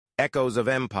Echoes of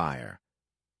Empire,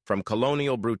 from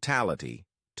colonial brutality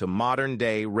to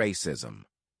modern-day racism.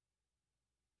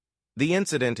 The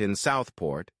incident in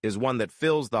Southport is one that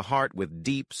fills the heart with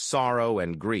deep sorrow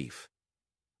and grief.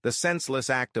 The senseless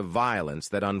act of violence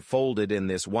that unfolded in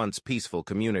this once peaceful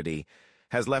community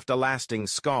has left a lasting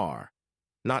scar,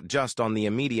 not just on the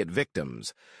immediate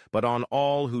victims, but on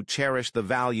all who cherish the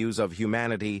values of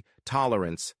humanity,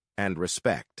 tolerance, and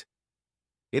respect.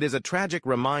 It is a tragic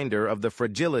reminder of the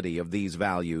fragility of these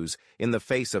values in the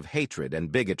face of hatred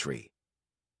and bigotry.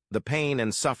 The pain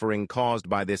and suffering caused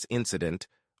by this incident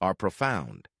are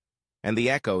profound, and the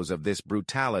echoes of this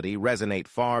brutality resonate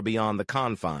far beyond the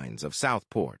confines of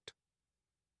Southport.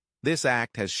 This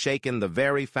act has shaken the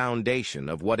very foundation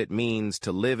of what it means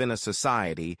to live in a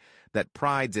society that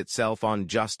prides itself on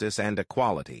justice and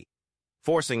equality,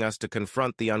 forcing us to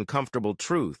confront the uncomfortable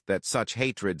truth that such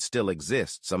hatred still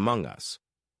exists among us.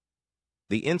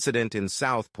 The incident in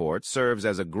Southport serves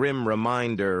as a grim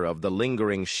reminder of the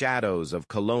lingering shadows of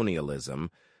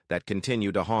colonialism that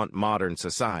continue to haunt modern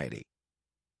society.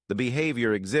 The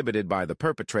behavior exhibited by the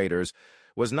perpetrators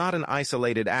was not an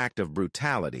isolated act of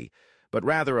brutality, but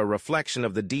rather a reflection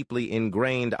of the deeply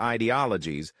ingrained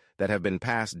ideologies that have been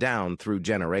passed down through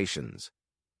generations.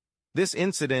 This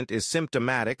incident is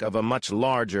symptomatic of a much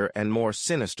larger and more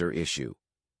sinister issue,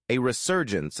 a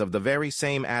resurgence of the very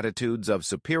same attitudes of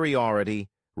superiority,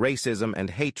 racism,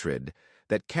 and hatred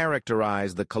that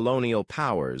characterized the colonial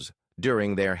powers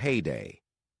during their heyday.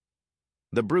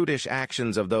 The brutish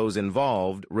actions of those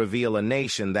involved reveal a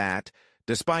nation that,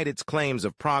 despite its claims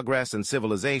of progress and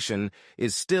civilization,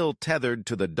 is still tethered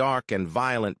to the dark and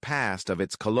violent past of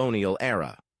its colonial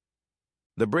era.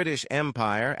 The British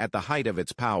Empire, at the height of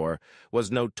its power,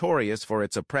 was notorious for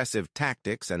its oppressive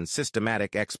tactics and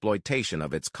systematic exploitation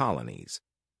of its colonies.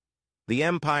 The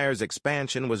empire's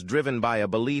expansion was driven by a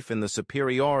belief in the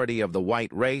superiority of the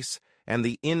white race and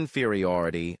the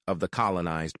inferiority of the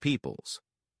colonized peoples.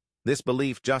 This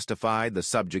belief justified the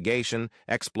subjugation,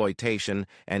 exploitation,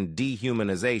 and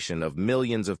dehumanization of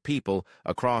millions of people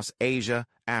across Asia,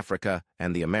 Africa,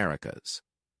 and the Americas.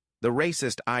 The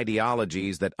racist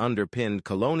ideologies that underpinned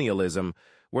colonialism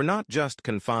were not just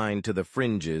confined to the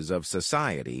fringes of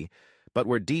society, but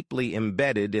were deeply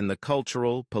embedded in the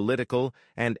cultural, political,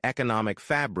 and economic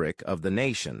fabric of the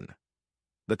nation.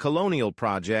 The colonial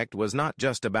project was not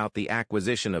just about the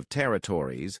acquisition of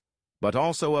territories, but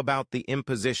also about the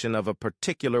imposition of a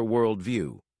particular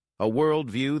worldview, a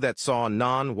worldview that saw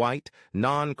non-white,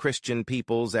 non-Christian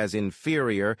peoples as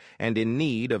inferior and in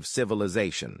need of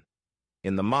civilization.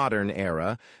 In the modern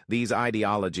era, these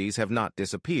ideologies have not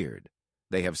disappeared.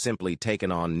 They have simply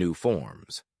taken on new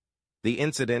forms. The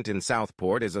incident in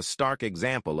Southport is a stark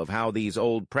example of how these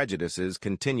old prejudices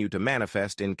continue to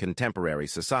manifest in contemporary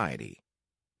society.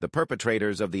 The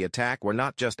perpetrators of the attack were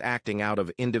not just acting out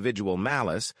of individual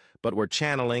malice, but were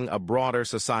channeling a broader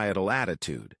societal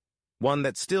attitude, one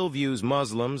that still views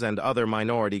Muslims and other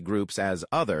minority groups as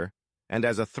other and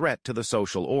as a threat to the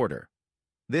social order.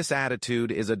 This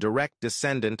attitude is a direct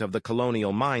descendant of the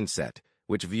colonial mindset,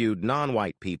 which viewed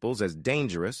non-white peoples as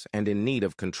dangerous and in need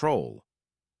of control.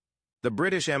 The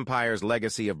British Empire's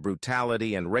legacy of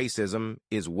brutality and racism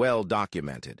is well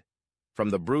documented.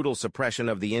 From the brutal suppression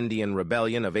of the Indian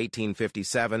Rebellion of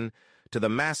 1857 to the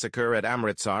massacre at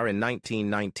Amritsar in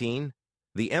 1919,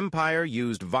 the empire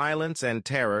used violence and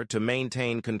terror to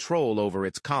maintain control over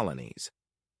its colonies.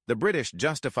 The British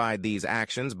justified these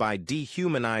actions by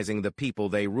dehumanizing the people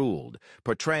they ruled,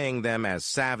 portraying them as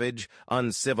savage,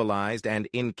 uncivilized, and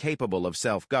incapable of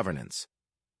self-governance.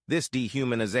 This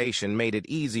dehumanization made it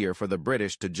easier for the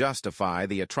British to justify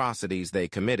the atrocities they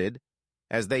committed,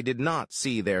 as they did not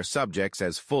see their subjects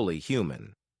as fully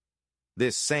human.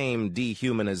 This same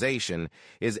dehumanization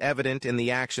is evident in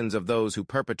the actions of those who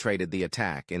perpetrated the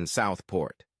attack in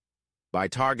Southport. By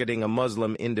targeting a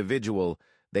Muslim individual,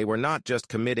 they were not just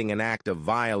committing an act of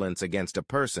violence against a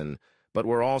person, but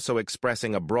were also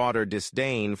expressing a broader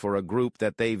disdain for a group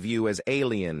that they view as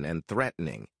alien and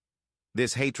threatening.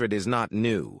 This hatred is not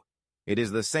new. It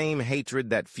is the same hatred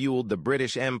that fueled the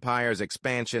British Empire's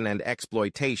expansion and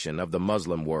exploitation of the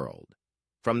Muslim world.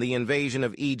 From the invasion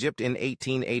of Egypt in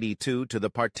 1882 to the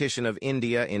partition of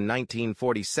India in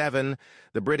 1947,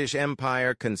 the British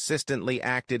Empire consistently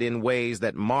acted in ways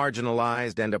that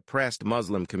marginalized and oppressed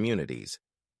Muslim communities.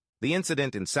 The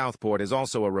incident in Southport is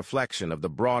also a reflection of the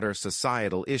broader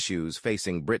societal issues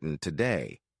facing Britain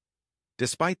today.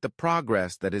 Despite the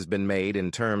progress that has been made in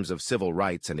terms of civil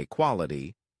rights and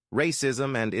equality,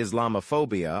 racism and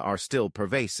Islamophobia are still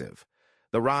pervasive.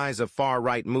 The rise of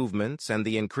far-right movements and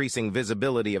the increasing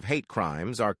visibility of hate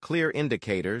crimes are clear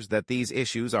indicators that these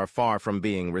issues are far from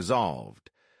being resolved.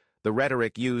 The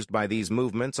rhetoric used by these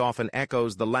movements often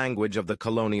echoes the language of the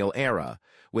colonial era,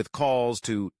 with calls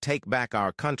to take back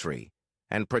our country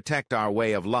and protect our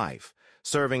way of life,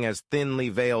 serving as thinly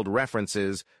veiled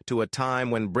references to a time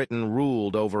when Britain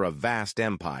ruled over a vast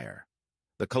empire.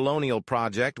 The colonial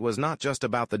project was not just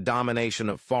about the domination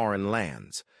of foreign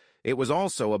lands. It was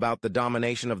also about the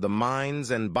domination of the minds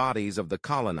and bodies of the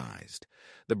colonized.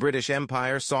 The British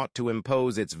Empire sought to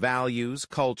impose its values,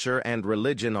 culture, and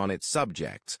religion on its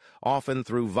subjects, often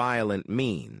through violent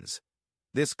means.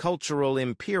 This cultural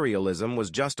imperialism was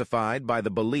justified by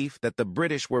the belief that the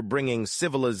British were bringing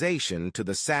civilization to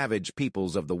the savage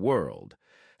peoples of the world.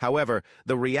 However,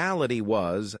 the reality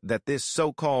was that this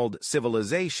so-called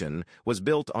civilization was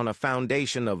built on a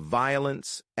foundation of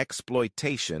violence,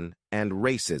 exploitation, and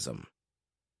racism.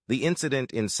 The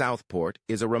incident in Southport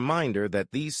is a reminder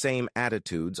that these same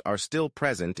attitudes are still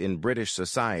present in British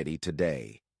society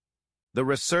today. The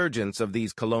resurgence of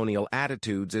these colonial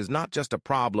attitudes is not just a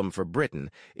problem for Britain,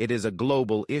 it is a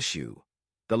global issue.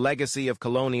 The legacy of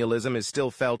colonialism is still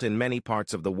felt in many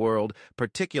parts of the world,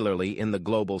 particularly in the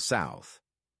global South.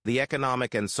 The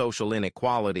economic and social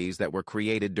inequalities that were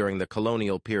created during the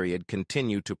colonial period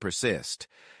continue to persist,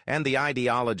 and the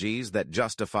ideologies that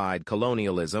justified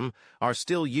colonialism are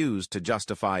still used to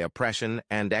justify oppression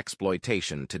and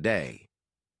exploitation today.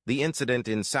 The incident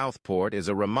in Southport is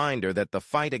a reminder that the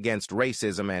fight against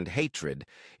racism and hatred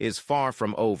is far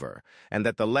from over, and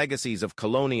that the legacies of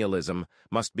colonialism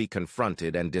must be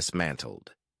confronted and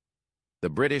dismantled. The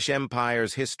British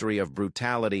Empire's history of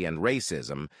brutality and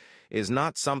racism is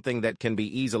not something that can be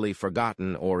easily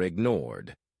forgotten or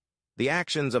ignored. The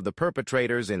actions of the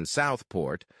perpetrators in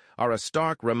Southport are a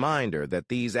stark reminder that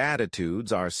these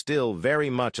attitudes are still very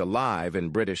much alive in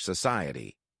British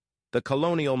society. The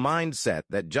colonial mindset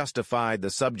that justified the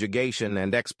subjugation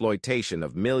and exploitation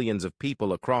of millions of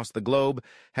people across the globe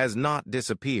has not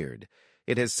disappeared.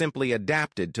 It has simply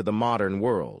adapted to the modern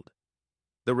world.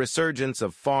 The resurgence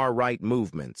of far-right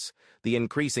movements, the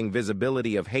increasing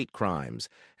visibility of hate crimes,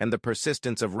 and the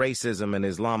persistence of racism and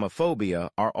Islamophobia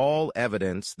are all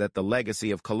evidence that the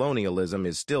legacy of colonialism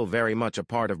is still very much a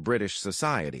part of British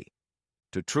society.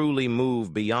 To truly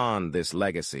move beyond this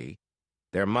legacy,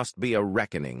 there must be a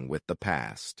reckoning with the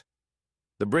past.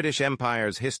 The British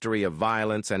Empire's history of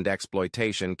violence and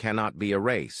exploitation cannot be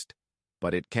erased,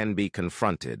 but it can be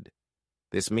confronted.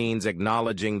 This means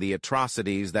acknowledging the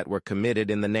atrocities that were committed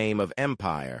in the name of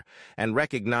empire and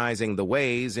recognizing the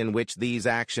ways in which these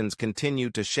actions continue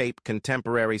to shape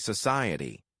contemporary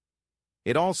society.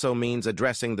 It also means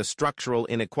addressing the structural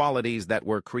inequalities that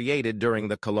were created during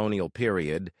the colonial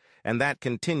period and that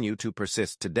continue to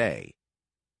persist today.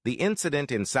 The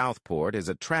incident in Southport is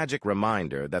a tragic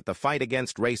reminder that the fight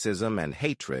against racism and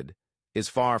hatred is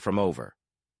far from over.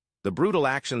 The brutal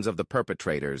actions of the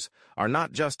perpetrators are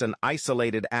not just an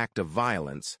isolated act of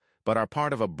violence, but are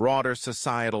part of a broader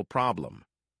societal problem.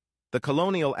 The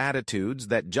colonial attitudes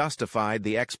that justified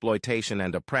the exploitation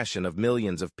and oppression of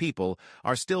millions of people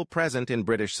are still present in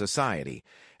British society,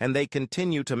 and they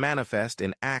continue to manifest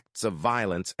in acts of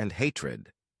violence and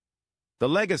hatred. The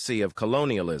legacy of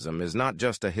colonialism is not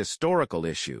just a historical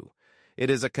issue. It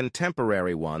is a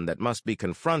contemporary one that must be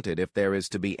confronted if there is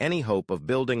to be any hope of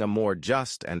building a more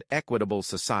just and equitable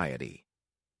society.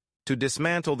 To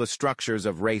dismantle the structures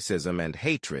of racism and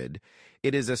hatred,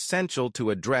 it is essential to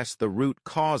address the root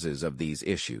causes of these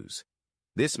issues.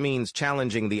 This means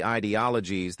challenging the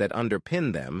ideologies that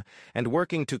underpin them and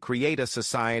working to create a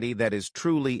society that is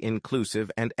truly inclusive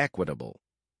and equitable.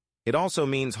 It also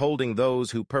means holding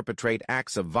those who perpetrate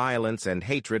acts of violence and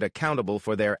hatred accountable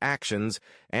for their actions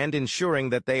and ensuring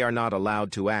that they are not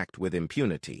allowed to act with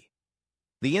impunity.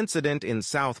 The incident in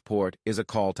Southport is a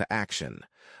call to action,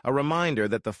 a reminder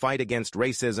that the fight against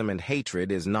racism and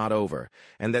hatred is not over,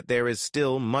 and that there is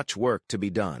still much work to be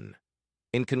done.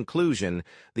 In conclusion,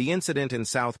 the incident in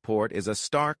Southport is a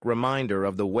stark reminder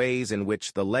of the ways in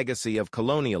which the legacy of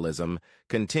colonialism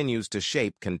continues to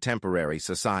shape contemporary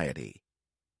society.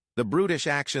 The brutish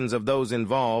actions of those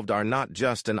involved are not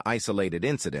just an isolated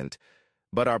incident,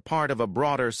 but are part of a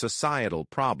broader societal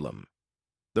problem.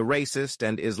 The racist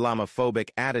and Islamophobic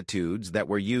attitudes that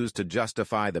were used to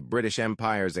justify the British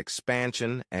Empire's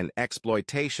expansion and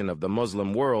exploitation of the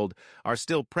Muslim world are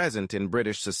still present in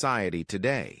British society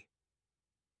today.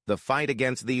 The fight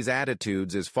against these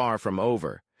attitudes is far from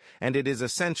over, and it is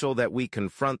essential that we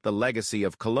confront the legacy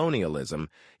of colonialism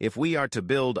if we are to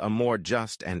build a more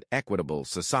just and equitable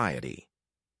society.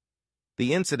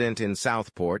 The incident in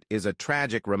Southport is a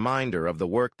tragic reminder of the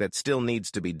work that still needs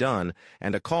to be done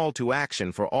and a call to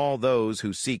action for all those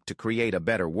who seek to create a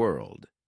better world.